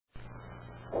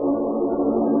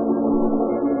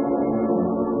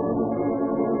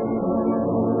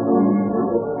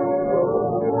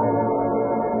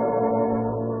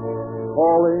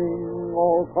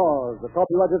the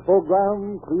copyrighted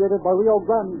program created by Rio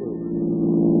Grande.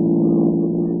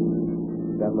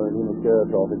 San Bernardino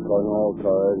Sheriff's Office calling all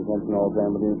cars. Attention all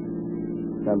San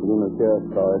Bernardino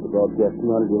Sheriff's cars to broadcast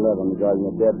 211 regarding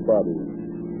a dead body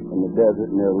in the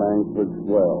desert near Langford's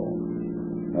Well.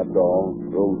 That's all.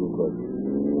 Roll to close.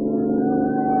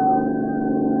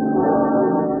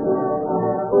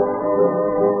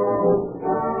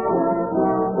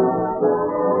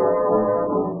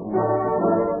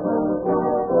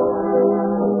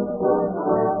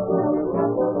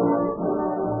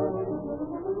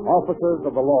 Officers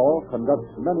of the law conduct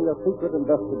many a secret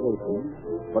investigation,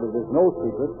 but it is no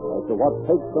secret as to what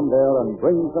takes them there and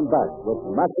brings them back with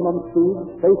maximum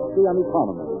speed, safety, and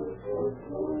economy.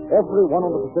 Everyone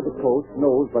on the Pacific Coast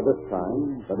knows by this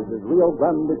time that it is Rio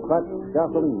Grande cracked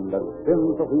gasoline that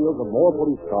spins the wheels of more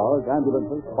police cars,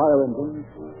 ambulances, fire engines,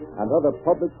 and other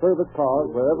public service cars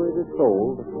wherever it is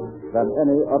sold than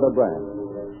any other brand.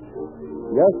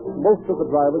 Yes, most of the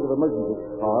drivers of emergency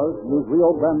cars use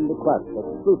Rio Grande crack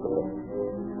exclusively,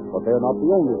 but they're not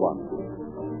the only ones.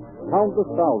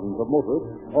 Countless thousands of motorists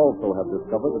also have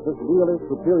discovered that this really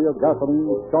superior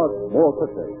gasoline starts more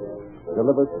quickly,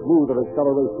 delivers smoother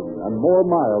acceleration, and more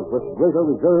miles with greater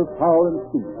reserve power and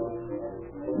speed.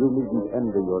 You needn't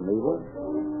envy your neighbor.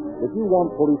 If you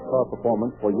want police car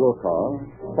performance for your car,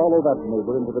 follow that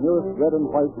neighbor into the nearest red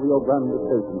and white Rio Grande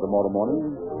station tomorrow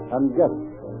morning and get it.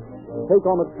 Take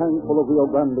on a tank full of Rio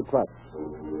Grande crack,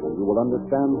 and you will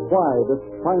understand why this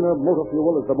finer motor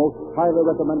fuel is the most highly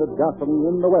recommended gasoline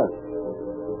in the West.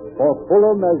 For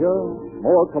fuller measure,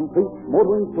 more complete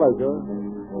motoring pleasure,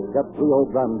 get Rio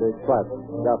Grande crack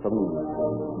gasoline.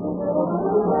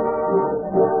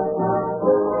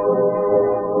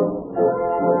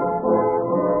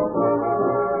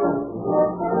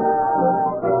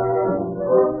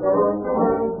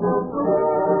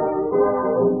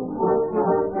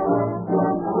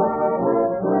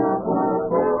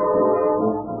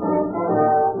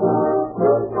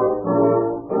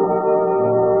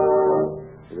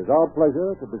 Our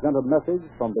pleasure to present a message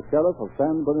from the Sheriff of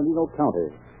San Bernardino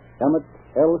County, Emmett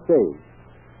L. Shea.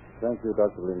 Thank you,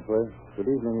 Dr. Lindsley. Good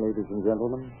evening, ladies and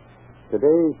gentlemen.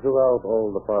 Today, throughout all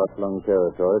the far-flung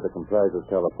territory that comprises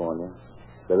California,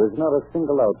 there is not a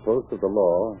single outpost of the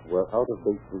law where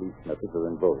out-of-date police methods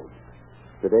are in vogue.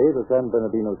 Today, the San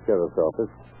Bernardino Sheriff's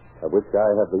Office, of which I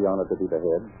have the honor to be the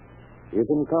head, is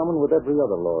in common with every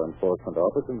other law enforcement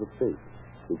office in the state,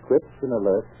 equipped and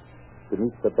alert to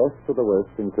meet the best of the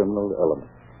worst in criminal elements.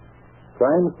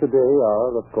 Crimes today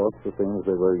are, of course, the things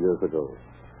they were years ago.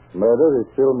 Murder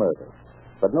is still murder.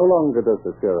 But no longer does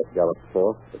the sheriff gallop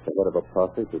forth at the head of a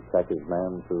posse to track his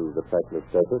man through the trackless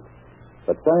desert,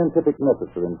 but scientific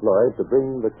methods are employed to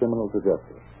bring the criminal to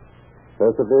justice.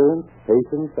 Perseverance,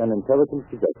 patience, and intelligent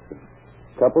suggestion,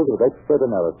 coupled with expert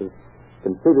analysis,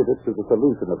 contributed to the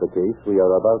solution of the case we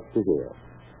are about to hear.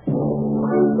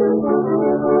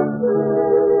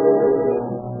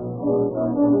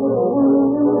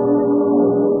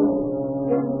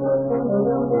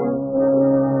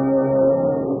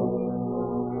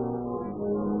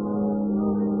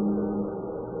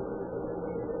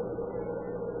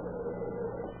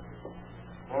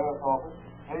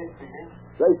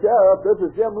 Say, Sheriff, this is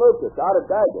Jim Lucas out at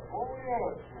Daggett. Oh,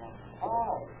 yes, Jim.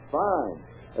 Hi. Fine.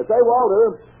 Say,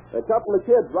 Walter, a couple of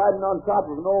kids riding on top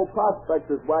of an old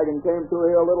prospector's wagon came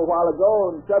through here a little while ago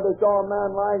and said they saw a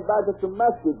man lying back of some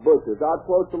mesquite bushes out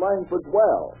close to Langford's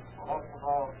Well. That's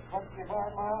about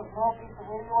 25 miles northeast of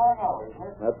where you are now, isn't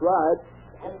it? That's right.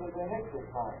 When did they hit this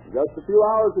time? Just a few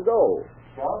hours ago.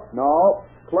 Scout? No,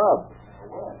 club.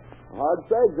 When? Hard to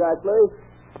say exactly.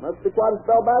 Must be quite a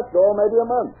spell back, though, maybe a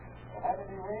month. Had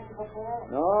any rains up there?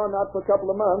 No, not for a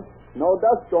couple of months. No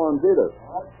dust storms either.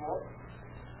 Well, that's good.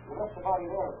 You left the body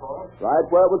there, of course. Right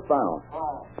where it was found.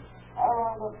 Fine. I'll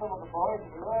round up some of the boys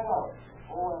and be right out.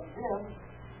 Oh, and Jim,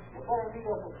 you better meet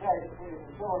us at Daggett so you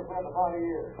can show us where the body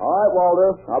is. All right,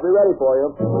 Walter. I'll be ready for you.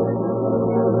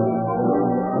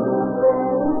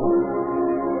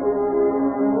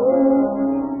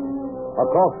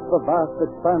 Across the vast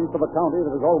expanse of a county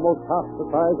that is almost half the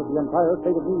size of the entire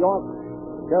state of New York,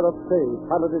 Sheriff Shea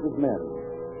piloted his men.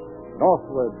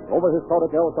 Northward, over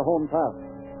historic El Cajon Pass,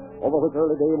 over which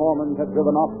early Dame Ormond had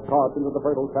driven ox carts into the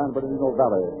fertile San Bernardino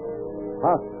Valley,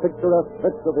 past picturesque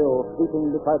Victorville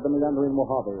sleeping beside the meandering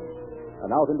Mojave,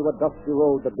 and out into a dusty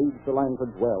road that leads to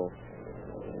Langford's Well.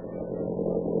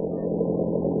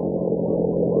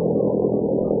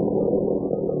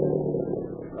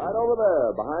 Right over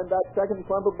there, behind that second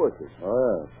clump of bushes.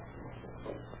 Oh,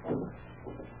 yes.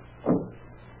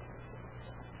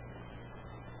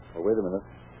 Oh, wait a minute.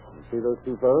 You see those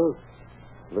two fellows?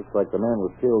 Looks like the man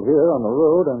was killed here on the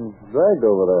road and dragged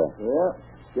over there. Yeah.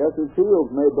 Guess his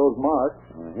heels made those marks.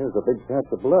 Here's a big patch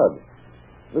of blood.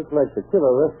 Looks like the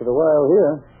killer rested a while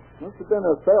here. Must have been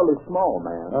a fairly small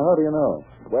man. How do you know?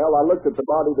 Well, I looked at the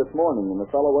body this morning, and the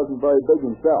fellow wasn't very big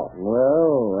himself.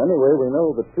 Well, anyway, we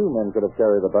know that 2 men could have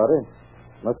carried the body.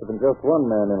 Must have been just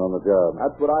 1 man in on the job.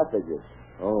 That's what I figured.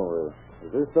 Oh,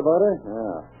 is this the body?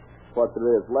 Yeah. What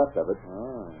there is left of it.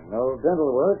 No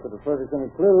dental work that has furnished any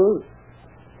clues.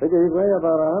 Figure he'd weigh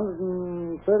about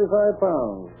 135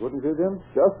 pounds, wouldn't you, Jim?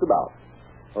 Just about.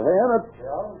 Well, hey, Emmett.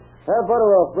 Yeah? Have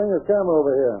Butteroff bring his camera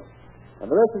over here. And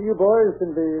the rest of you boys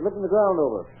can be looking the ground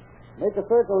over. Make a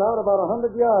circle out about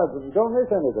 100 yards and don't miss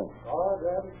anything. All right,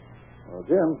 Dad. Well,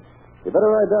 Jim, you better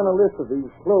write down a list of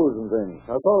these clothes and things.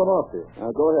 I'll call them off to you.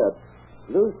 Now, go ahead.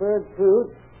 Blue serge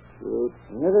suit,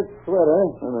 knitted sweater,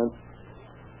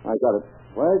 I got it.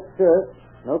 white shirt,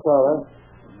 no collar,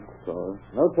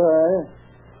 no tie,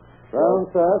 brown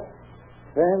socks,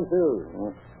 tan shoes.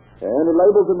 Any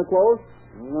labels in the clothes?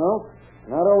 No,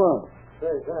 not a one.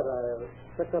 Say, Dad, I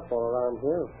checked up all around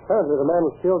here. Apparently the man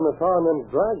was killed in the car and then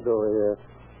dragged over here.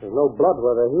 There's no blood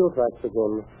where the heel tracks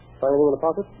begin. Find anything in the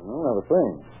pocket? No, not a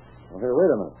thing. Well, here, wait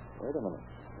a minute.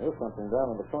 There's something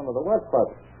down in the front of the watch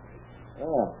pocket.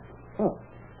 Yeah. Huh.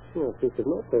 Yeah, a piece of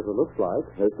notepaper, looks like.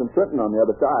 There's some printing on the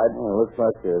other side. Oh, looks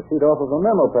like a sheet off of a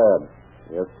memo pad.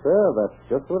 Yes, sir, that's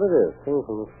just what it is. Came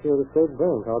from the Security State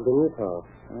Bank out in Utah.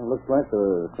 Looks like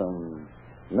there's some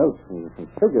notes and some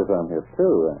figures on here,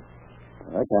 too.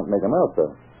 I can't make them out,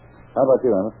 though. How about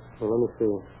you, Emmett? Well, let me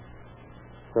see.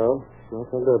 So,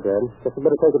 that's no good, Dad. Guess you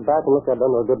better take it back and look that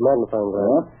under a good magnifying glass.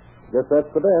 Yeah, guess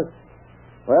that's the best.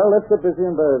 Well, let's get busy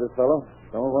and bury this fellow.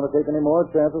 Don't want to take any more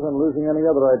chances on losing any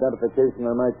other identification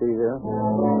there might be here.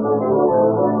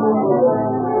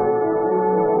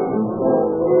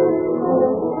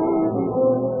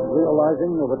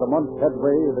 Realizing that with a month's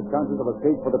headway, the chances of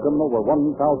escape for the criminal were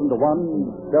 1,000 to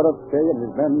 1, Sheriff Kay and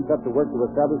his men set to work to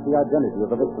establish the identity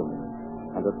of the victim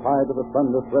and to tie to the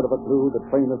slender thread of a clue the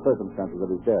train of circumstances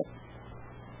of his death.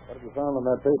 What have you found on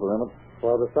that paper, Emmett?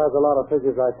 Well, besides a lot of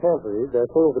figures I can't read, there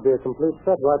seems to be a complete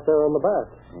set right there on the back.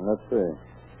 Let's see.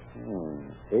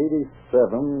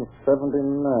 87.79.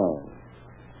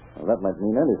 Well, that might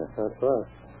mean anything. That's right.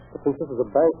 But since this is a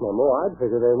bank memo, I'd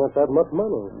figure they meant that much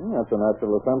money. That's a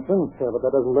natural assumption. Yeah, but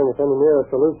that doesn't bring us any nearer a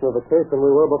solution of the case than we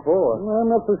were before. I'm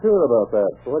not so sure about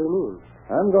that. What do you mean?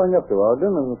 I'm going up to Ogden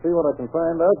and see what I can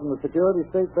find out from the Security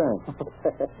State Bank.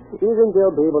 You think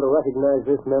they'll be able to recognize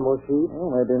this memo sheet?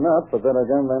 Well, maybe not, but then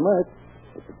again they might.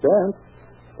 It's a chance.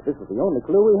 But this is the only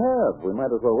clue we have. We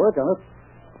might as well work on it.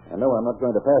 I know I'm not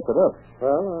going to pass it up.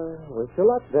 Well, I wish you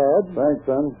luck, Dad. Thanks,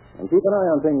 son. And keep an eye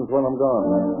on things while I'm gone.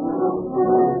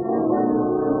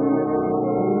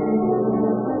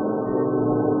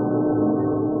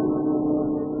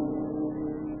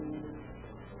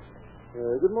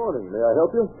 Good morning. May I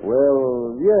help you?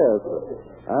 Well, yes.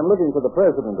 I'm looking for the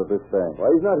president of this bank. Why,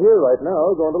 he's not here right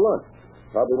now. Going to lunch.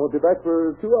 Probably won't be back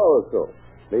for 2 hours or so.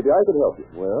 Maybe I could help you.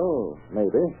 Well,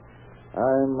 maybe.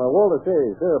 I'm Walter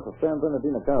Shea, Sheriff of San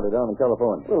Bernardino County down in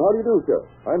California. Well, how do you do, sir?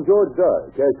 I'm George Dye,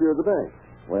 cashier of the bank.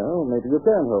 Well, maybe you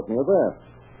can help me with that.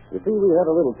 You see, we had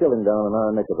a little killing down in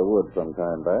our neck of the woods some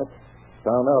time back.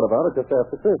 Found out about it just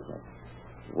after Christmas.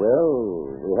 Well,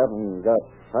 we haven't got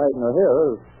hide nor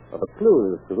hair of a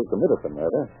clue as to who committed the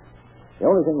murder. The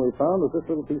only thing we found was this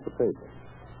little piece of paper.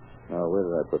 Now, where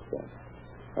did I put that?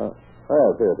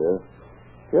 Here it is.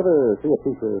 You ever see a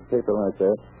piece of paper like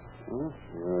that?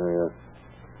 Yeah.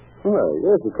 Well,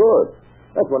 yes, of course.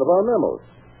 That's one of our memos.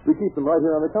 We keep them right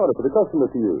here on the counter for the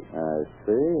customer to use. I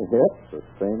see. Yes, the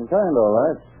same kind, all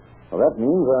right. Well, that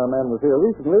means our man was here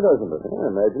recently, doesn't it? I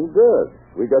imagine it does.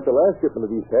 We got the last shipment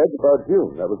of these pads about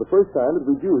June. That was the first time that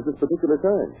we'd used this particular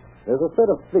kind. There's a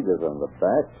set of figures on the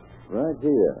back, right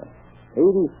here.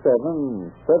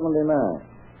 87.79.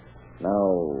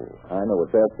 Now, I know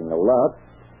it's asking a lot,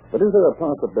 but is there a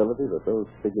possibility that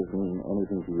those figures mean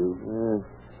anything to you?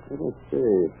 Let me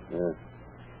see.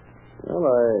 Well,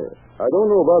 I don't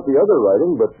know about the other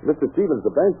writing, but Mr. Stevens,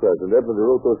 the bank president, evidently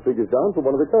wrote those figures down for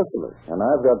one of the customers. And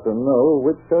I've got to know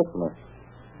which customer.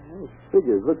 Those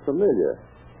figures look familiar.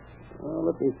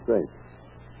 Well, let me think.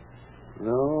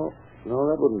 No,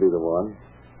 that wouldn't be the one.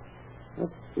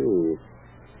 Let's see.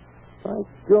 By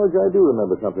George, I do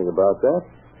remember something about that.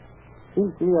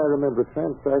 Seems to me I remember a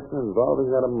transaction involving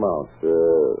that amount.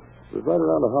 It was right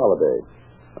around the holiday.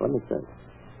 Now, let me think.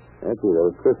 Let's see, that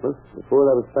was Christmas. Before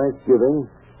that was Thanksgiving.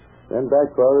 Then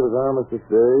back farther was Armistice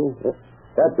Day.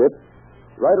 That's it.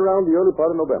 right around the early part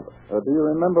of November. Do you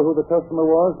remember who the customer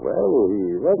was? Well,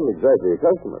 he wasn't exactly a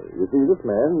customer. You see, this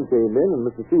man came in and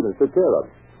Mr. Stevens took care of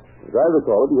him. As I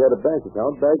recall it, he had a bank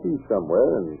account back east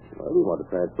somewhere, and, well, he wanted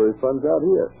to transfer his funds out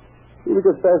here. He was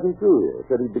just passing through here.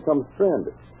 Said he'd become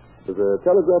stranded. It was a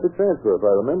telegraphic transfer, if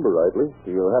I remember rightly. Do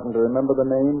you happen to remember the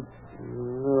name?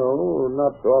 No,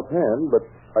 not offhand, but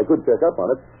I could check up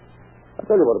on it. I'll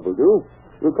tell you what it will do.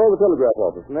 We'll call the telegraph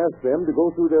office and ask them to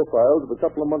go through their files of a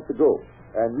couple of months ago.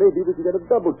 And maybe we can get a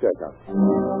double check on it.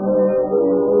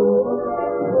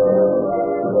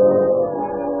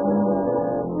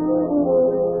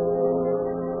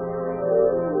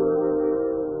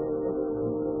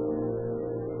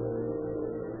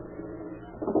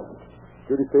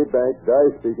 Security State Bank, Dye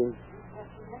speaking. Yes,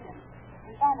 William.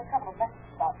 We found a couple of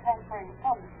messages about transferring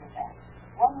funds to the bank.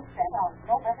 One was sent on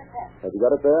November 10th. Have you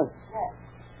got it there? Yes.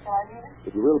 Shall I read it?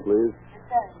 If you will, please. It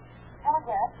says,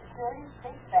 Telegraph Security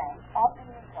State Bank,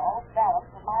 Austin, Utah, balance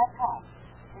for my account.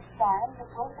 It's signed with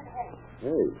Wilfred Hayes.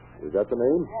 Hey, is that the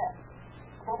name? Yes.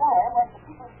 The wire went to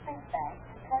People's State Bank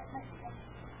in Detroit, Michigan.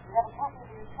 You have a copy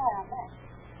of the reply on that.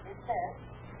 It says,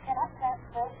 cannot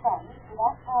transfer funds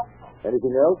without passport.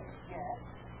 Anything else? Yes.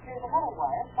 Here's another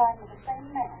wire signed with the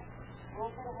same man,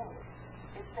 Wilfred Hayes.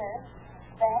 It says,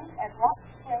 Bank at Rock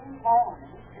Springs,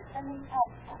 Wyoming, is sending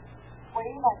passport.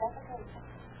 Waive identification.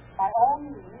 By all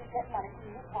means, get money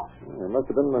from your account. It must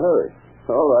have been in a hurry.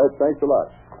 All right, thanks a lot.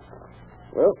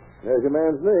 Well, there's your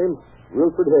man's name,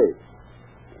 Wilfred Hayes.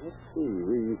 Let's see,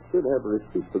 we should have a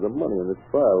receipt for the money in this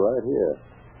file right here.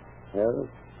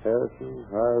 Harrison,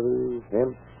 Harvey,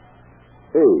 Hemp.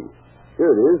 Hayes.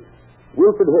 Here it is.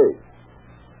 Wilfred Hayes.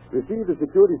 Received at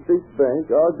Security State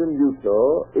Bank, Ogden,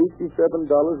 Utah,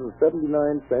 $87.79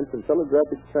 in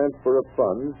telegraphic transfer of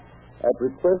funds at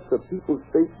request of People's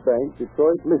State Bank,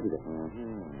 Detroit, Michigan.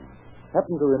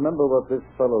 Happen to remember what this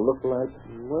fellow looked like?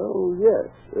 Well, yes.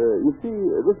 You see,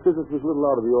 this business was a little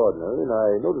out of the ordinary, and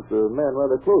I noticed the man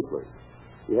rather closely.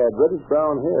 He had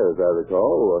reddish-brown hair, as I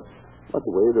recall, must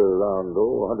have weighed around,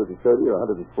 130 or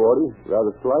 140,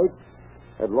 rather slight,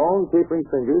 had long, tapering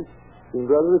fingers, seemed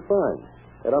rather refined.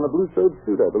 Had on a blue suede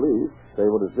suit, I believe. Say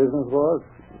what his business was?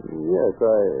 Yes,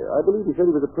 I believe he said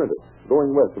he was a printer,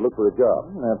 going west to look for a job.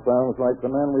 That sounds like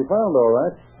the man we found, all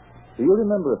right. Do you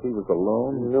remember if he was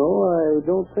alone? No, I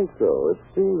don't think so. It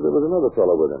seems there was another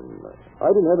fellow with him. I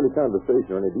didn't have any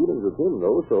conversation or any dealings with him,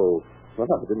 though, so I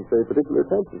didn't pay particular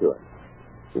attention to him.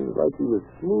 Seems like he was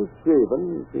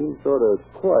smooth-shaven, seemed sort of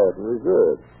quiet and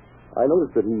reserved. I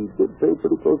noticed that he did pay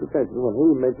pretty close attention when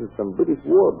he mentioned some British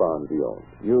war bonds he owned.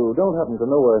 You don't happen to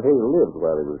know where Hay lived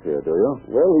while he was here, do you?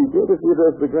 Well, he gave us the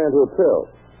address of the Grand Hotel.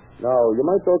 Now, you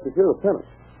might talk to Sheriff Pennant.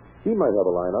 He might have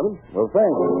a line on him. Well,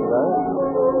 thanks, guys.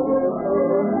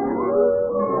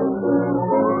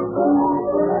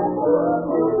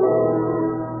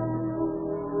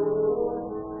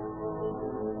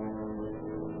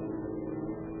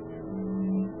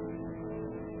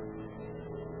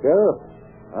 Sheriff,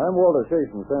 I'm Walter Chase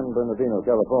from San Bernardino,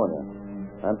 California.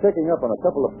 I'm checking up on a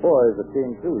couple of boys that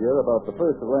came through here about the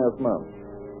first of last month.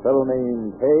 A fellow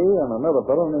named Hay and another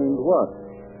fellow named Watt.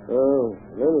 Oh,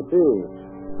 let me see.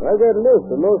 I got a list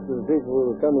of most of the people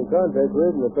we've come in contact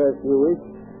with in the past few weeks.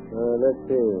 Let's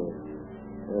see.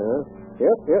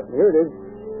 Yep, here it is.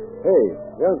 Hey,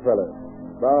 young fella.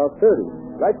 About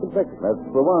 30. Light complexion. That's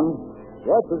the one.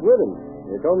 Watts was with him.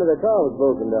 He told me the car was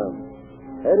broken down.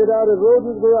 Headed out at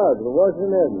Rose's Garage for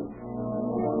Washington Avenue.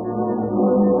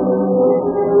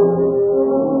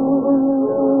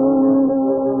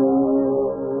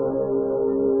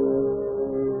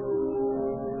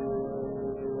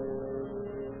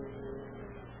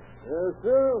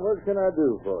 Sir, what can I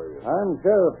do for you? I'm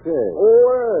Sheriff Hay.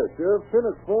 Oh, Sheriff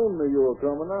Pennant phoned me you were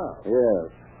coming out. Yes.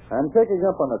 I'm checking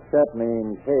up on a chap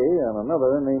named Hay and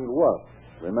another named Watt.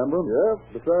 Remember him?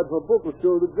 Yep. Besides, my book will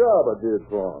show the job I did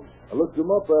for him. I looked him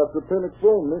up after Pennant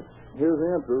phoned me. Here's the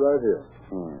answer right here.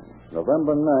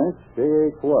 November 9th,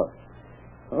 J.H. Watt.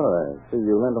 All right. See,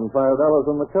 you lent him $5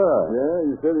 on the car. Yeah,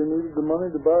 he said he needed the money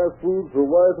to buy food for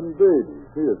wife and baby.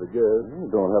 Here's the guess.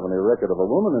 You don't have any record of a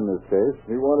woman in this case.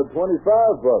 He wanted $25.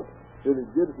 Said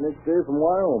he'd get it next day from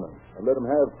Wyoming. I let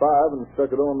him have $5 and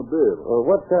stuck it on the bill. Well,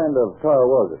 what kind of car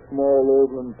was it? Small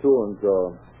Overland touring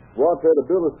car. Watts had a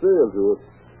bill of sale to it.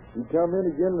 He come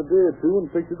in again in a day or two and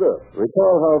picked it up.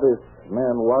 Recall how this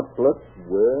man Watts looked?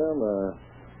 Well,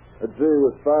 I'd say he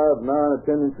was 5'9" or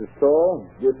 10 inches tall.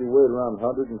 Guess he weighed around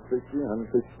 160,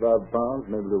 165 pounds,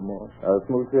 maybe a little more.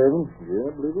 Smooth shaven?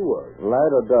 Yeah, I believe he was.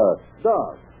 Light or dark?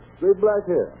 Dark. Straight black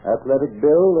hair. Athletic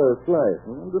build or slight?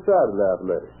 Decidedly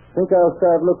athletic. Think I'll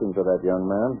start looking for that young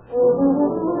man.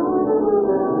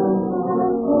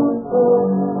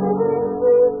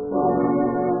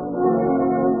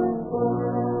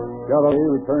 Hay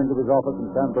returned to his office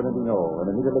in San Bernardino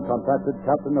and immediately contacted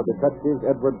Captain of Detectives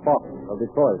Edward Fox of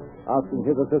Detroit, asking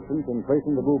his assistance in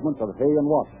tracing the movements of Hay and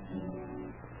Watts.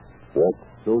 Fox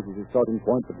chose as his starting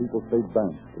point the People's State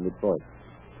Bank in Detroit.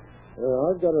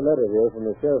 I've got a letter here from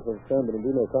the sheriff of San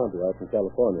Bernardino County out in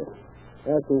California,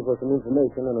 asking for some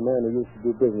information on a man who used to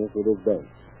do business with his bank.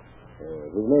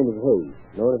 His name is Hay.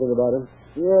 Know anything about him?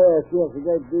 Yes, a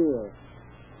great deal.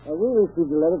 We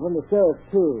received a letter from the sheriff,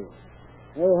 too.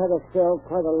 They had to sell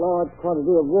quite a large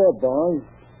quantity of war bonds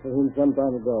for him some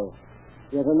time ago.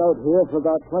 He had a note here for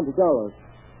about $20.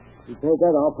 He paid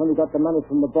that off when he got the money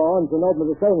from the bonds and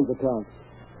opened a savings account.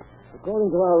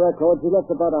 According to our records, he left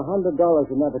about $100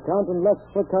 in that account and left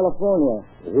for California.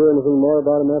 You hear anything more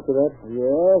about him after that?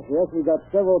 Yes. We got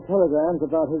several telegrams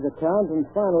about his account and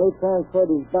finally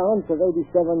transferred his balance of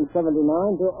 $87.79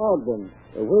 to Ogden.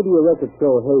 Where do your records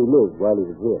show Hay lived while he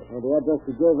was here? Well, the address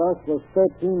he gave us was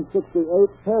 1368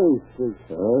 Perry Street.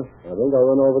 I think I'll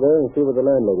run over there and see what the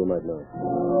landlady might know.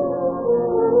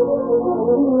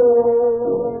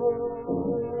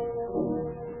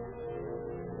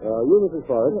 You, Mrs.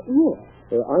 Forrest? Yes.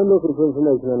 I'm looking for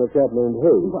information on a chap named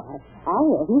Hay. Why, I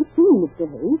haven't seen Mr.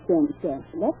 Hay since,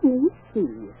 let me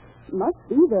see. Must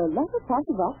be the latter part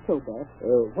of October.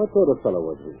 What sort of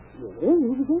fellow was he? Well, he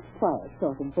was a quiet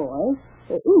sort of boy.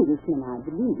 Englishman, I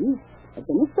believe. Had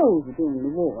been a soldier during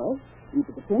the war.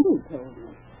 Even the printer told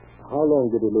me. How long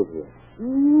did he live here? He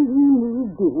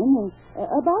moved in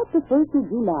about the 1st of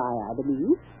July, I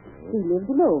believe. He lived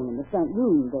alone in the front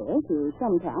room there till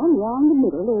sometime around the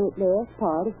middle or last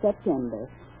part of September.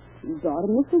 He brought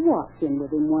Mr. Watts in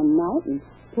with him one night and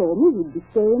told me he'd be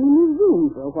staying in his room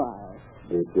for a while.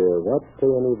 Did Watts pay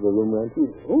any of the room rent?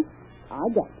 No. I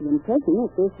got the impression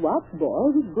that this Watts boy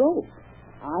was broke.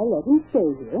 I let him stay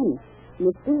here, and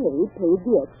Mr. Hay paid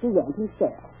the extra rent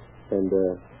himself. And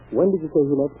when did you say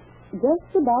he left? Just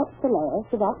about the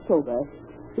last of October.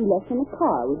 He left in a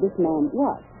car with this man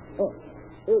Watts.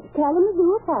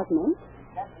 Kalamazoo Apartment.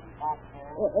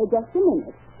 Just a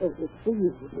minute. It's for you.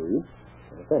 Please?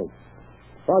 Thanks.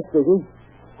 Fox speaking.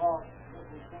 Well,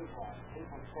 this is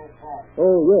People's State Bank.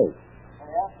 Oh, yes.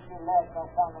 After you left, I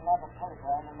found another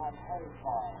telegram in that Hay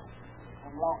file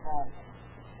from Los Angeles,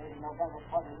 dated November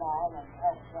 29, and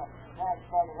transferred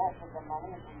the rest of the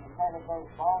money from the sale of those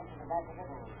bonds to the Bank of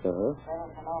Italy.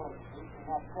 Seventh and Olive Street in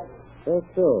that city. That's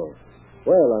so.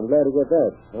 Well, I'm glad to get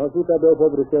that. I'll keep that dope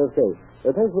over to Sheriff's case.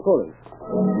 Thanks for calling.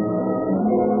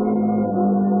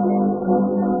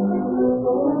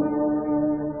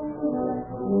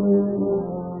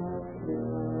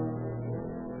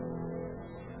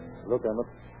 Look, Emmett,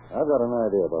 I've got an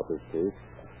idea about this case.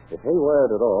 If Hay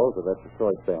wired at all to that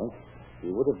Detroit bank, he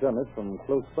would have done it from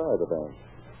close by the bank.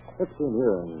 Let's see in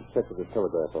here and check with the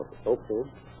telegraph office. Okay.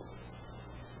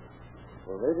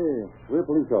 Well, lady, we're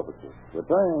police officers. We're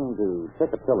trying to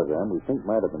check a telegram we think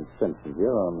might have been sent from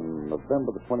here on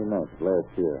November the 29th of last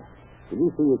year. Can you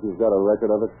see if you've got a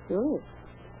record of it? Sure.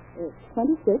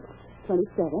 26,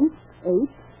 27, 8,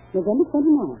 November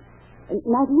 29.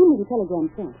 Now, do you need a telegram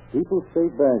sent? People's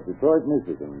State Bank, Detroit,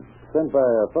 Michigan. Sent by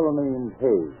a fellow named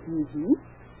Hay. Mm-hmm.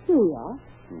 Here we are.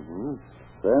 Mm-hmm.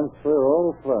 Transfer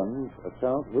all funds,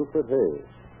 account Wilfred Hay.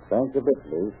 Bank of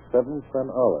Italy, 7th and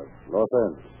Olive, Los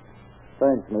Angeles.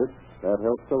 Thanks, miss. That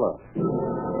helps a lot.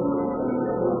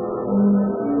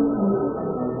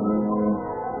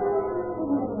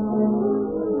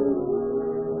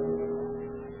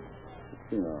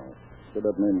 You know, said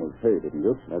that name was Hay, didn't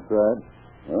you? That's right.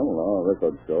 Well, our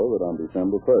records show that on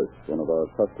December 1st, one of our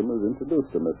customers introduced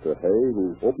to Mr. Hay,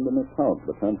 who opened an account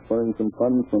for transferring some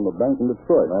funds from a bank in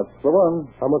Detroit. That's the one.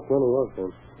 How much money was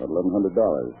it? About $1,100.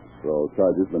 So all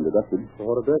charges been deducted.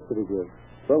 What address did he give?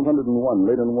 1201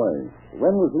 Layden Way.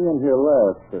 When was he in here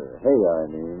last? Hay, I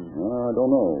mean. I don't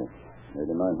know.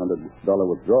 Maybe $900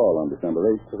 withdrawal on December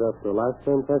 8th. Was that the last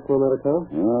transaction on that account?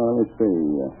 Let me see.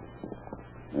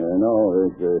 No,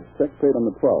 there's a check paid on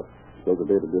the 12th. Shows the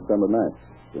date of December 9th.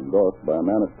 Endorsed by a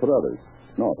man at Carruthers,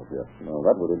 north of here. Well,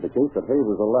 that would indicate that Hay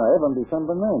was alive on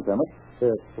December 9th, Emmett.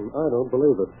 Yes, and I don't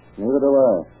believe it. Neither do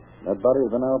I. That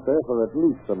body's been out there for at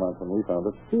least a month when we found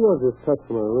it. Who was this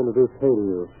customer who introduced Hay to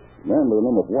you? A man by the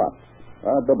name of Watts.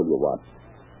 R.W. Watts.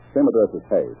 Same address as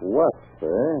Hay. Watts,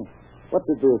 eh? What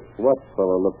did this Watts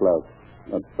fellow look like?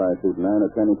 About 5 feet 9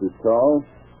 or 10 inches tall.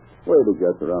 Weighed, I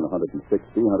guess, around 160,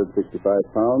 165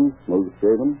 pounds. Smooth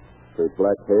shaven. Straight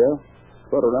black hair.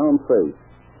 Cut around face.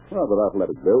 Rather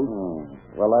athletic build.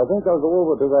 Well, I think I'll go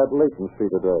over to that Layton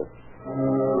Street address.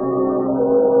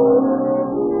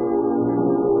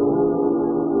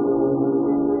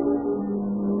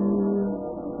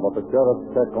 But the sheriff's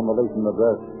check on the Layton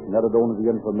address netted only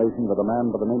the information that a man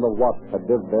by the name of Watts had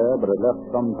lived there, but had left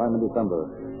sometime in December.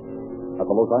 At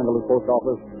the Los Angeles post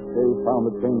office, Dave found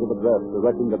a change of address,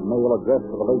 directing that mail addressed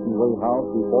to the Layton Way house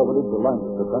be forwarded to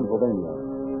Lancaster, Pennsylvania.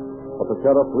 But the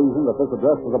sheriff reasoned that this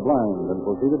address was a blind and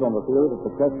proceeded on the theory that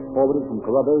the check forwarded from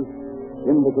Carruthers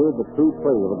indicated the true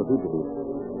trail of the fugitive.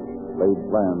 Laid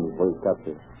plans for his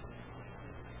capture.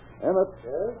 Emmett,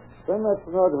 Yes? send that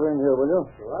stenographer in here, will you?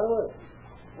 Right away.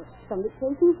 From the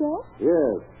station, Jack?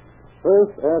 Yes.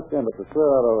 First, ask Emmett to swear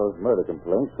out a murder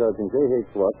complaint charging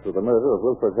J.H. Watts with the murder of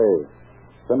Wilfred Hay.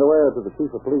 Send a wire to the chief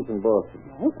of police in Boston.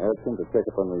 Yes. Ask him to check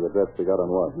up on the address we got on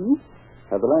Watts. Mm-hmm.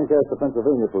 Have the Lancaster,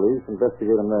 Pennsylvania police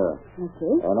investigate him there.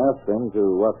 Okay. And ask them to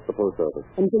watch the post office.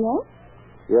 Anything else?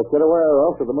 Yes, get a wire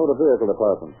off to the motor vehicle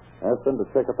department. Ask them to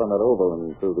check up on that oval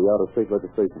and to the out-of-state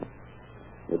registration.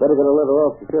 You better get a letter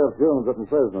off to Sheriff Jones up in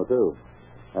Fresno, too.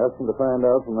 Ask him to find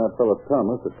out from that fellow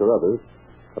Thomas at Carruthers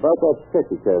about that check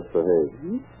he cashed for Hay.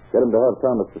 Mm-hmm. Get him to have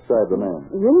Thomas describe the man.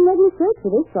 You're really making a search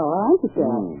for this fellow, aren't you,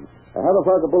 Jack? Have a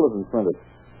pack of bulletins printed,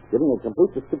 giving a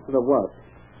complete description of Watts.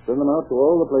 Send them out to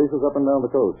all the places up and down the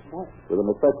coast, with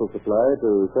an special supply to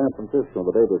San Francisco and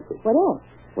the Bay District. What else?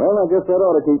 Well, I guess that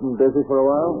ought to keep him busy for a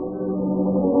while.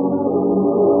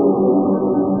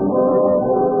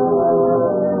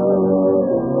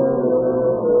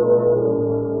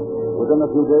 Within a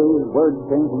few days, word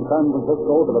came from San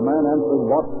Francisco that a man answering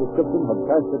Watts' description had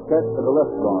cashed a check at a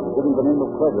restaurant giving the name of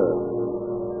Kreger.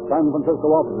 San Francisco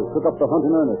officers took up the hunt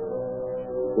in earnest.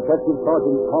 Detective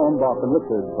Sergeants Kalmbach and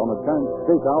Richards, on a chance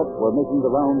stakeout, were making the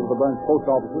rounds of the branch post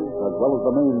offices as well as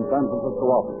the main San Francisco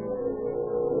office.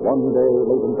 One day,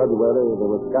 late in February, they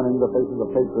were scanning the faces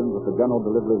of patrons at the general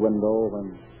delivery window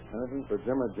when... Anything for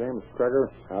Jim or James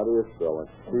Kreger? How do you spell it?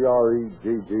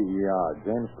 Creggger.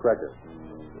 James Kreger.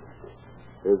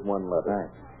 Here's one letter.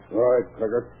 Thanks. All right,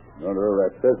 Kreger. Under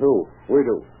arrest. Says who? We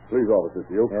do. Police officers,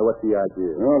 you. Yeah, what's the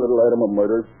idea? A little item of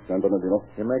murder. San Bernardino.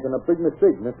 You're making a big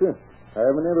mistake, mister. I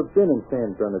haven't ever been in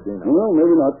San Bernardino. Well,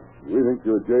 maybe not. We think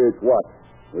you're J.H. Watts.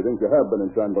 We think you have been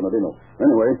in San Bernardino.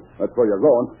 Anyway, that's where you're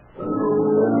going.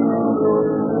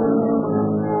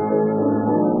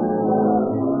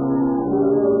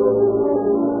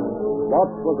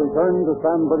 Watts was returned to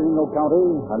San Bernardino County,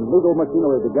 and legal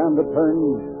machinery began to turn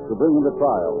to bring him to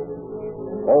trial.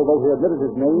 Although he admitted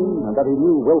his name and that he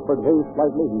knew Wilfred Hay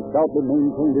slightly, he stoutly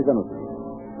maintained his innocence.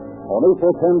 On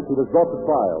April 10th, he was brought to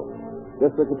trial.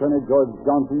 District Attorney George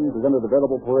Johnson presented a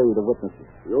veritable parade of witnesses.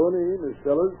 Your name is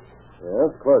Sellers?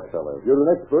 Yes, Clark Sellers. You're an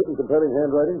expert in comparing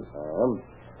handwriting? I am.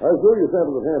 I show you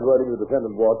samples of handwriting of the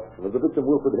defendant Watts and of the victim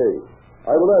Wilfred Hay.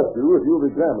 I will ask you if you've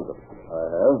examined them. I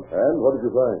have. And what did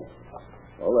you find?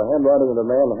 Well, the handwriting of the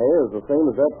man Hay is the same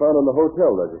as that found on the hotel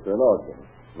register in Austin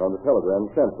and on the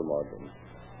telegram sent from Austin.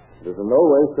 It is in no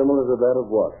way similar to that of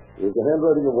Watts. Is the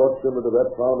handwriting of Watts similar to that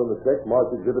found on the check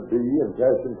marked Exhibit B and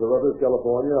cashed in Carruthers,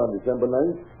 California on December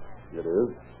 9th? It is.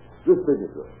 This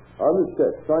signature on this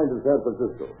check signed in San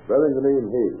Francisco, bearing the name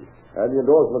Hay and the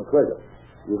endorsement Kreger.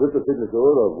 Is it the signature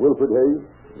of Wilfred Hay?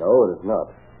 No, it is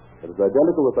not. It is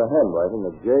identical with the handwriting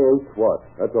of J.H. Watts.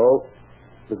 That's all.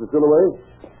 Mrs. Silloway?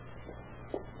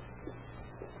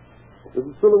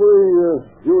 Mrs. Silloway,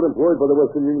 you were employed by the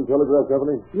Western Union Telegraph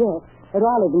Company? Yes. At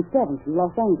Raleigh and 7th in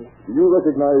Los Angeles. Do you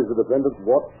recognize the defendant,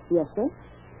 Watts? Yes, sir.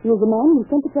 He was the man who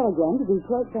sent the telegram to the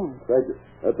Detroit Bank. Thank you.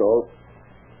 That's all.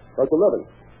 Dr. Levin.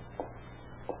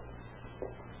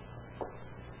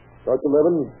 Dr.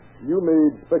 Levin, you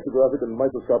made spectrographic and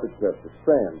microscopic tests of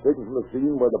sand taken from the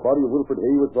scene where the body of Wilfred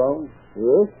Hay was found?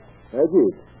 Yes, I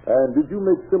did. And did you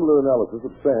make similar analysis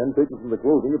of sand taken from the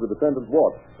clothing of the defendant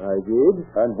Watts? I did.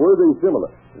 And were they similar?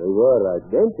 They were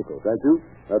identical. Thank you.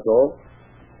 That's all.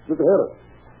 Mr. Harris.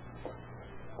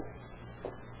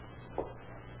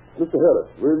 Mr. Harris,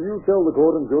 will you tell the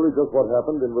court and jury just what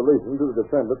happened in relation to the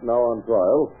defendant now on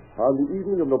trial on the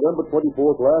evening of November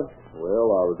 24th last? Well,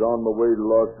 I was on my way to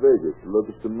Las Vegas to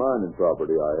look at some mining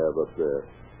property I have up there.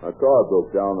 My car broke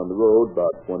down on the road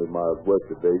about 20 miles west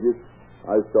of Vegas.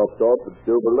 I stopped off at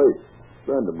Silver Lake. A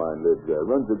friend of mine lives there,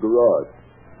 runs a garage.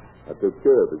 I took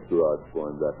care of his garage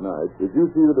for him that night. Did you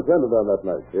see the defendant on that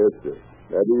night? Yes, sir.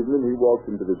 That evening, he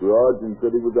walked into the garage and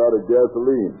said he was out of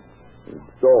gasoline. He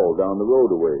stalled down the road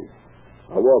a ways.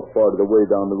 I walked part of the way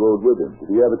down the road with him.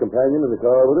 Did he have a companion in the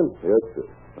car with him? Yes, sir.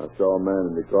 I saw a man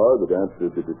in the car that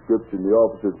answered the description the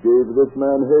officers gave of this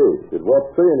man, Hay. Did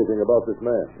Watts say anything about this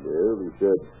man? Well, he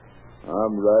said,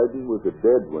 I'm riding with a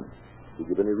dead one. Did you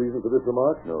give any reason for this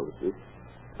remark? No, sir.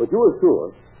 But you are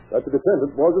sure that the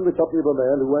defendant was in the company of a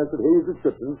man who answered Hay's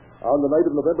description on the night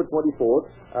of November 24th,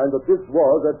 and that this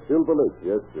was at Silver Lake?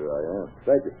 Yes, sir, I am.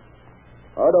 Thank you.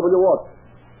 R.W. Watts.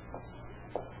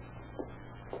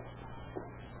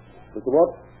 Mr.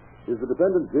 Watts, is the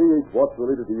defendant J.H. Watts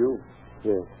related to you?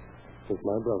 Yes. It's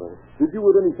my brother. Did you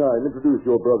at any time introduce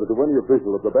your brother to any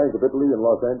official of the Bank of Italy in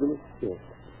Los Angeles? Yes.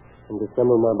 In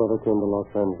December, my brother came to Los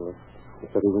Angeles. He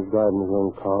said he was driving his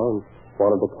own car and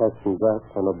wanted to cash some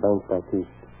drafts on a bank back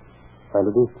east. I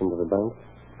introduced him to the bank,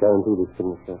 guaranteed his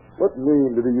signature. What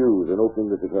name did he use in opening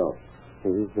this account? He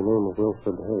used the name of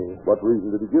Wilfred Hay. What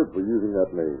reason did he give for using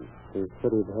that name? He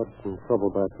said he'd had some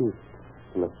trouble back east.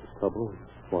 Domestic trouble.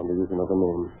 Wanted to use another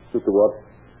name. Mr. Watts,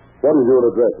 what is your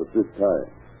address at this time?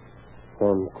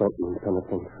 San Quentin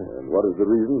Penitentiary. And what is the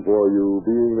reason for you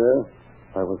being there?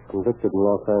 I was convicted in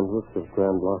Los Angeles of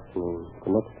grand larceny in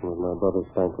connection with my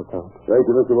brother's bank account. Thank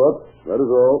you, Mr. Watts. That is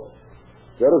all.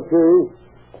 Let us see.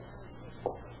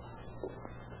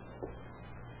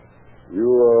 You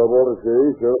are Walter Shea,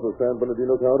 Sheriff of San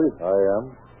Bernardino County? I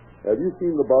am. Have you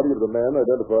seen the body of the man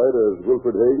identified as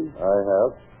Wilfred Hay? I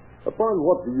have. Upon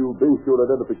what do you base your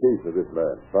identification of this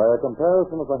man? By a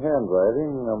comparison of the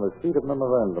handwriting on the sheet of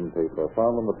memorandum paper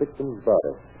found on the victim's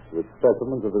body with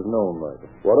specimens of his known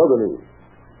writing. What other news?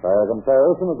 By a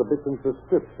comparison of the victim's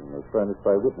description as furnished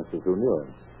by witnesses who knew him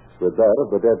with that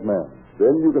of the dead man.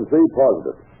 Then you can say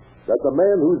positive that the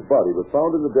man whose body was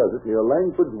found in the desert near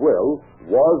Langford's Well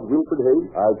was Wilfred Hay?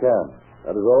 I can.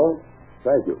 That is all?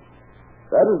 Thank you.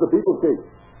 That is the people's case.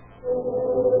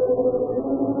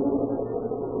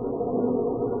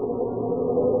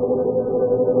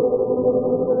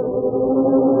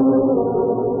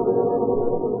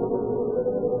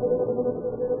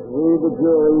 We, the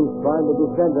jury, find the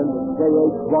defendant,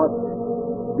 J.H. Watts,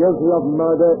 guilty of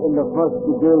murder in the first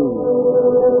degree.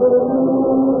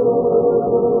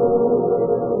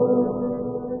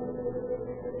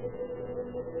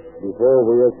 Before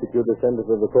we execute the sentence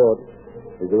of the court,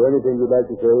 is there anything you'd like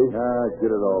to say?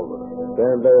 Get it over.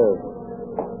 Stand there.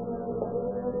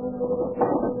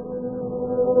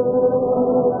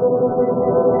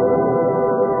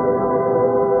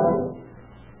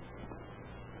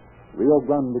 Rio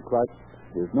Grande Cracked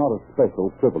is not a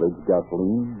special privileged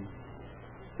gasoline.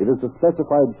 It is the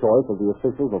specified choice of the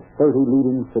officials of 30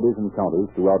 leading cities and counties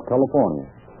throughout California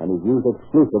and is used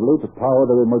exclusively to power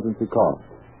their emergency cars.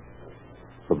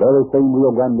 The very same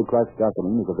Rio Grande Cracked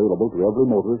gasoline is available to every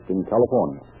motorist in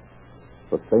California.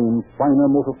 The same finer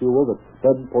motor fuel that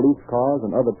sped police cars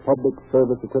and other public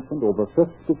service equipment over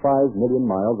 55 million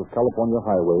miles of California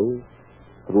highways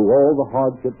through all the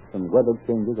hardships and weather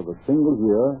changes of a single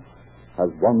year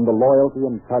has won the loyalty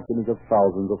and patronage of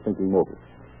thousands of thinking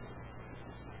motorists.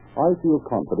 I feel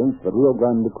confident that Rio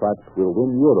Grande Cracked will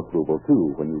win your approval,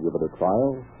 too, when you give it a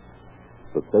trial.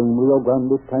 The same Rio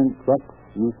Grande tank trucks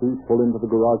you see pull into the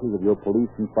garages of your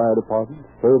police and fire departments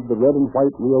serve the red and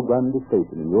white Rio Grande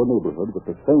station in your neighborhood with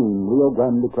the same Rio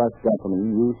Grande Cracked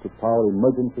gasoline used to power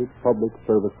emergency public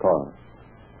service cars.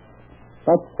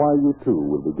 That's why you, too,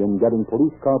 will begin getting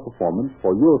police car performance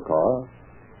for your car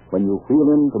when you wheel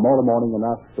in tomorrow morning and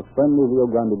ask the friendly Rio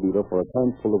Grande dealer for a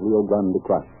tank full of Rio Grande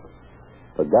Cracked,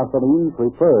 the gasoline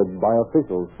preferred by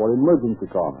officials for emergency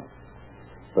cars,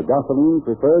 the gasoline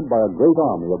preferred by a great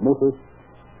army of motorists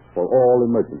for all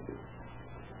emergencies.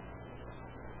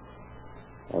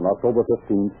 On October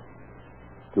 15th,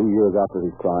 2 years after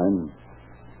his crime,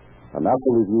 and after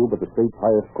review by the state's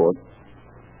highest court,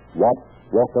 Watts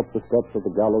walked up the steps of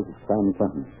the gallows of San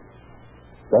Quentin,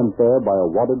 sent there by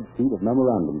a wadded sheet of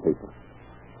memorandum paper.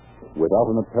 Without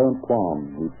an apparent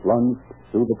qualm, he plunged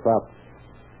through the trap,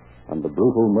 and the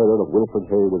brutal murder of Wilfred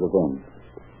Hay was avenged.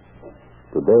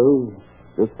 Today,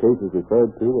 this case is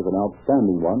referred to as an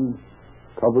outstanding one,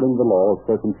 covering the law of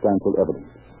circumstantial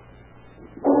evidence.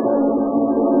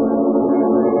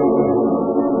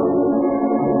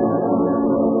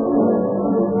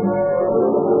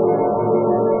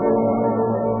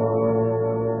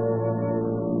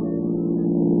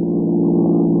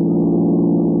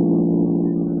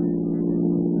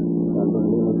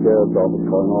 Sheriff's office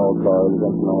calling all cars,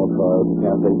 attention all cars.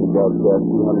 Cancellation broadcast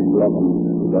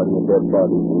 211 regarding a dead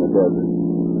body in the desert.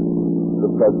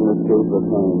 Suspect in this case was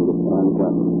hanged at San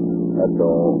Quentin. That's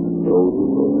all. Those who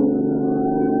live.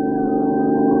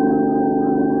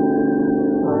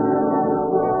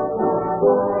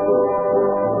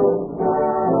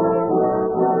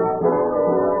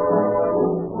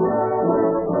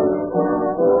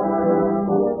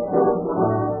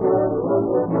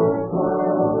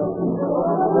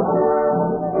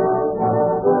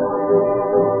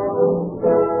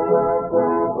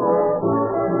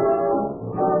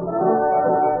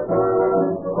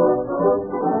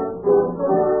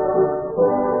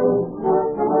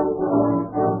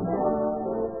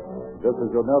 This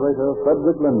is your narrator,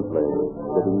 Frederick Lindsley,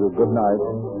 bidding you good night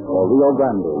for Rio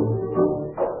Grande.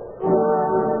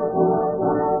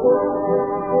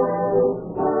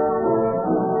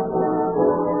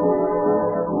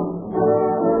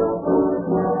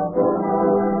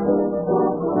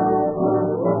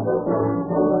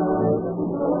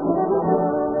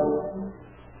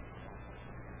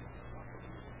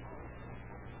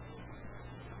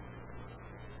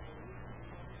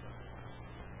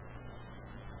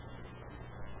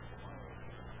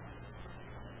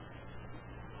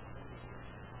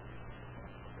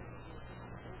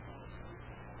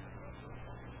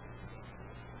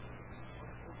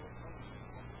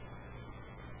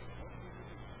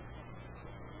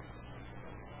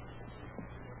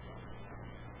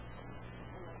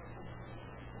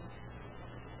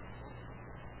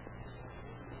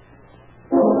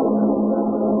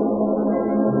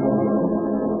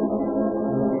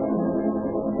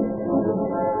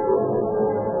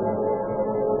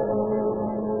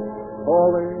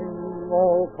 Calling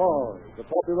all cars, the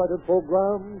copyrighted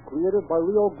program created by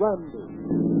Rio Grande.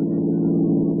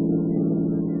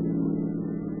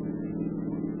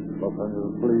 Los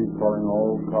Angeles Police calling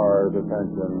all cars,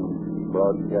 attention.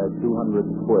 Broadcast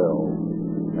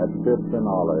 212 at 5th and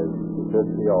Olive to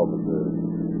 50 officers.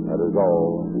 That is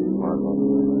all.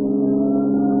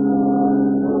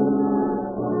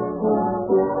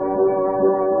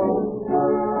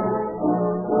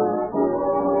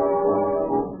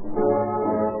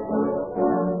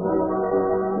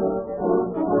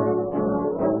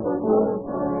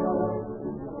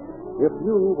 If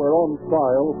you were on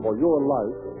trial for your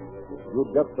life,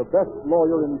 you'd get the best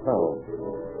lawyer in town.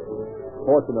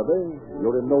 Fortunately,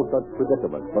 you're in no such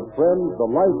predicament. But, friends, the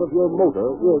life of your motor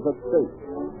is at stake.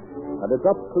 And it's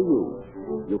up to you.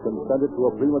 You can send it to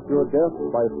a premature death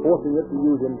by forcing it to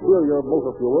use inferior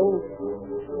motor fuel,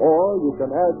 or you can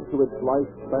add to its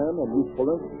lifespan and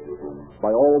usefulness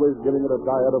by always giving it a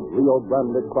diet of Rio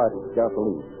Grande cracked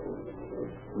gasoline.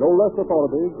 No less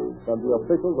authorities than the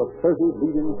officials of 30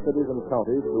 leading cities and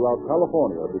counties throughout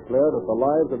California declare that the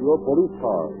lives of your police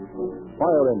cars,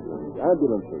 fire engines,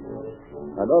 ambulances,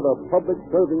 and other public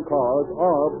serving cars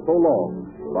are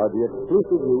prolonged by the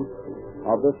exclusive use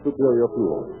of this superior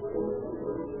fuel.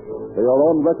 They are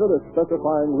on record as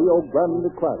specifying Rio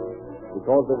Grande crack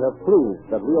because they have proved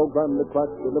that Rio Grande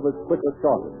crack delivers quicker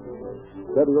starting,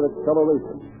 steadier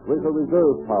acceleration, greater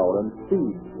reserve power and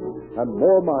speed, and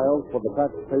more miles for the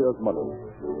taxpayer's money.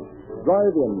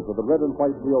 Drive in to the red and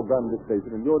white Rio Grande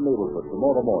station in your neighborhood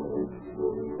tomorrow morning.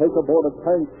 Take aboard a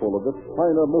tank full of this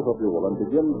finer motor fuel and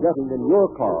begin getting in your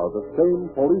car the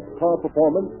same police car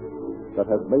performance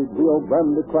that has made Rio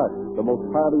Grande crack the most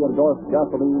highly endorsed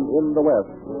gasoline in the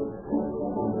West.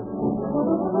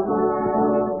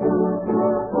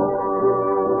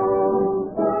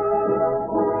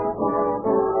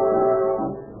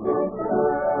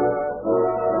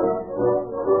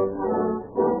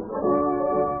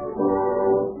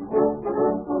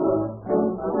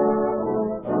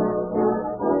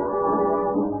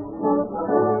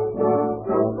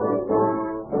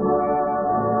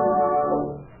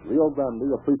 Rio Grande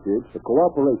appreciates the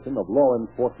cooperation of law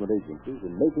enforcement agencies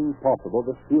in making possible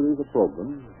this series of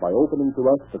programs by opening to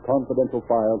us the confidential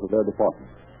files of their department.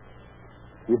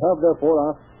 We have therefore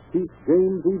asked Chief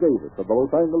James E. Davis of the Los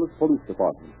Angeles Police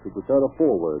Department to prepare a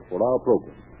foreword for our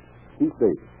program. Chief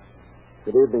Davis.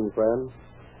 Good evening, friends.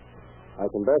 I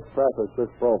can best preface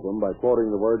this program by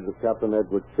quoting the words of Captain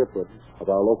Edward Chipwood of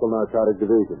our local narcotic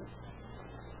division.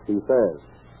 He says,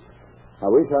 "I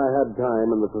wish I had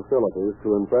time and the facilities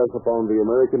to impress upon the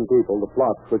American people the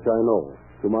plots which I know,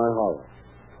 to my horror,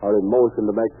 are in motion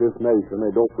to make this nation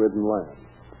a dope-ridden land.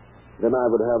 Then I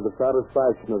would have the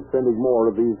satisfaction of sending more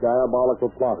of these diabolical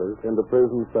plotters into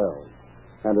prison cells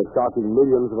and of shocking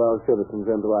millions of our citizens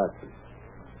into action.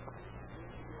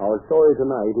 Our story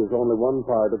tonight is only one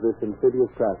part of this insidious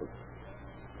traffic.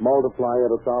 Multiply it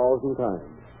 1,000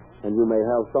 times, and you may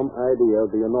have some idea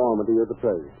of the enormity of the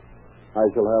trade. I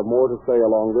shall have more to say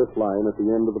along this line at the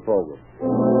end of the program."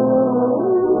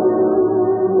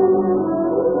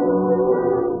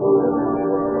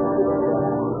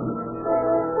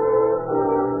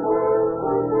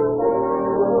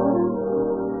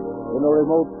 In a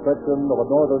remote section of a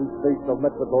northern state of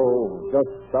Mexico, just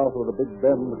south of the Big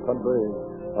Bend country,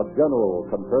 a general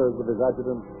confers with his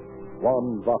adjutant,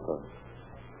 Juan Vaca.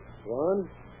 Juan,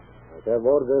 I have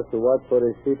orders to watch for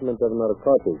a shipment of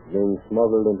narcotics being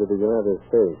smuggled into the United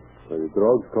States. Are the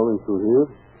drugs coming through here?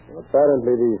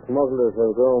 Apparently, the smugglers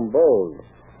have grown bold.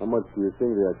 How much do you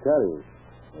think they are carrying?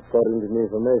 According to the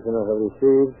information I have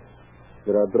received,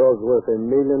 there are drugs worth $1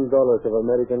 million of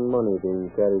American money being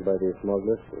carried by these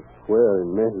smugglers. Where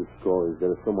in Mexico is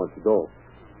there so much dope?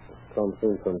 It comes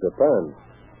in from Japan.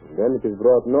 And then it is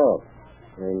brought north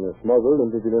and smuggled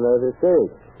into the United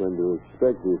States. When do you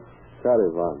expect this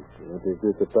caravan? It is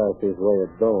due to pass this way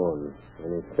at dawn,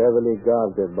 and it's heavily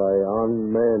guarded by armed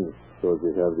men. So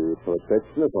they have the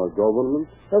protection of our government?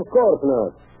 Of course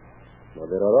not. But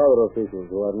there are other officials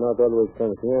who are not always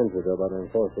conscientious about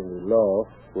enforcing the law.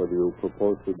 What do you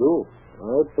propose to do?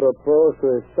 I propose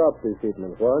to stop this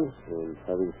shipment, Juan. And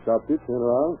having stopped it,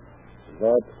 General?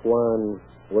 That, Juan,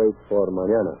 wait for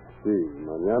mañana. Sí,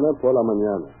 mañana por la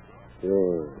mañana. Sí,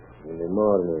 in the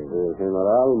morning. El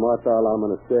general mata al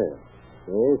amanecer.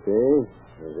 Sí, sí.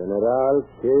 El general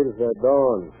kills at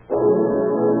dawn.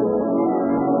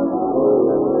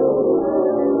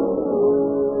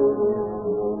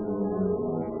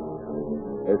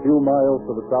 A few miles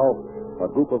to the south, a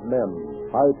group of men,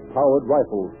 high-powered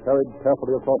rifles carried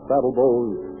carefully across saddle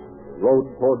bows, rode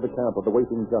toward the camp of the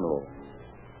waiting general.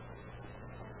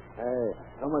 Hey,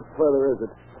 how much further is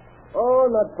it? Oh,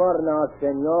 not far now,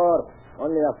 senor.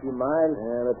 Only a few miles.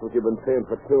 Yeah, that's what you've been saying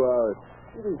for 2 hours.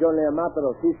 It is only a matter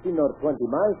of 15 or 20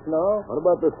 miles now. What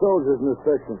about the soldiers in this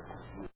section?